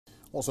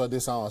Also at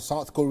this hour,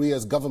 South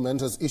Korea's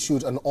government has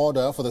issued an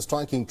order for the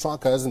striking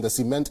truckers in the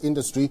cement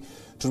industry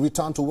to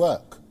return to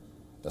work.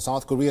 The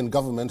South Korean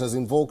government has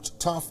invoked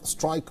tough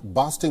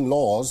strike-busting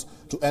laws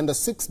to end a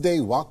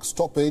 6-day work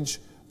stoppage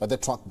by the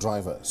truck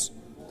drivers.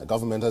 The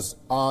government has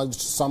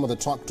urged some of the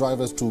truck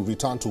drivers to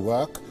return to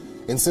work,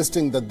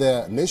 insisting that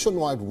their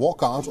nationwide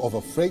walkout over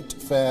freight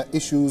fare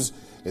issues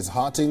is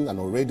hurting an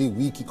already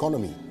weak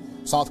economy.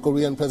 South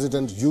Korean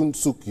President Yoon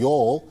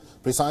Suk-yeol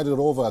presided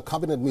over a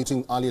cabinet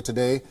meeting earlier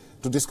today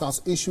to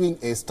discuss issuing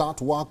a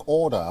start work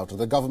order after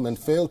the government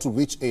failed to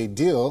reach a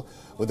deal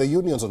with the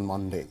unions on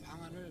Monday.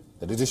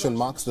 The decision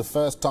marks the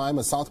first time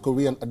a South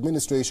Korean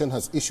administration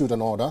has issued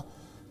an order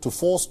to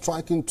force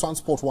striking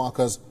transport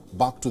workers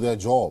back to their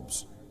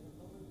jobs.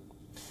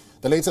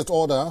 The latest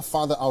order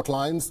further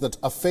outlines that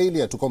a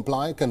failure to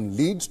comply can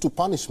lead to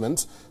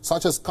punishments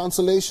such as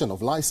cancellation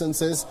of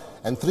licenses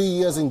and 3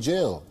 years in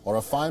jail or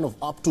a fine of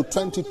up to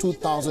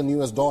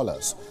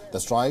 $22,000. The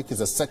strike is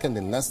the second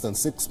in less than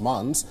 6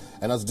 months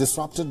and has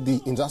disrupted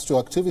the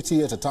industrial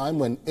activity at a time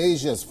when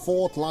Asia's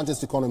fourth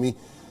largest economy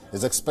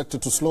is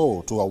expected to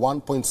slow to a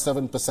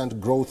 1.7%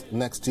 growth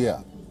next year,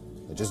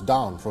 which is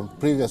down from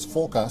previous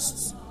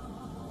forecasts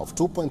of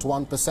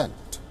 2.1%.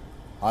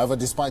 However,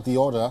 despite the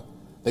order,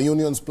 the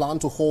unions plan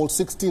to hold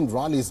 16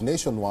 rallies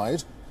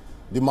nationwide,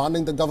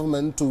 demanding the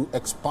government to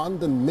expand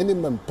the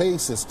minimum pay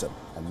system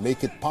and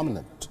make it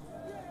permanent.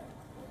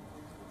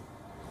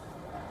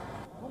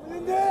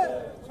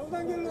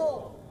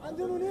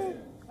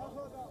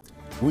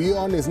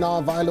 WION is now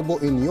available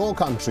in your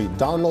country.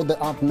 Download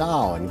the app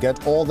now and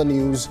get all the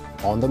news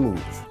on the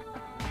move.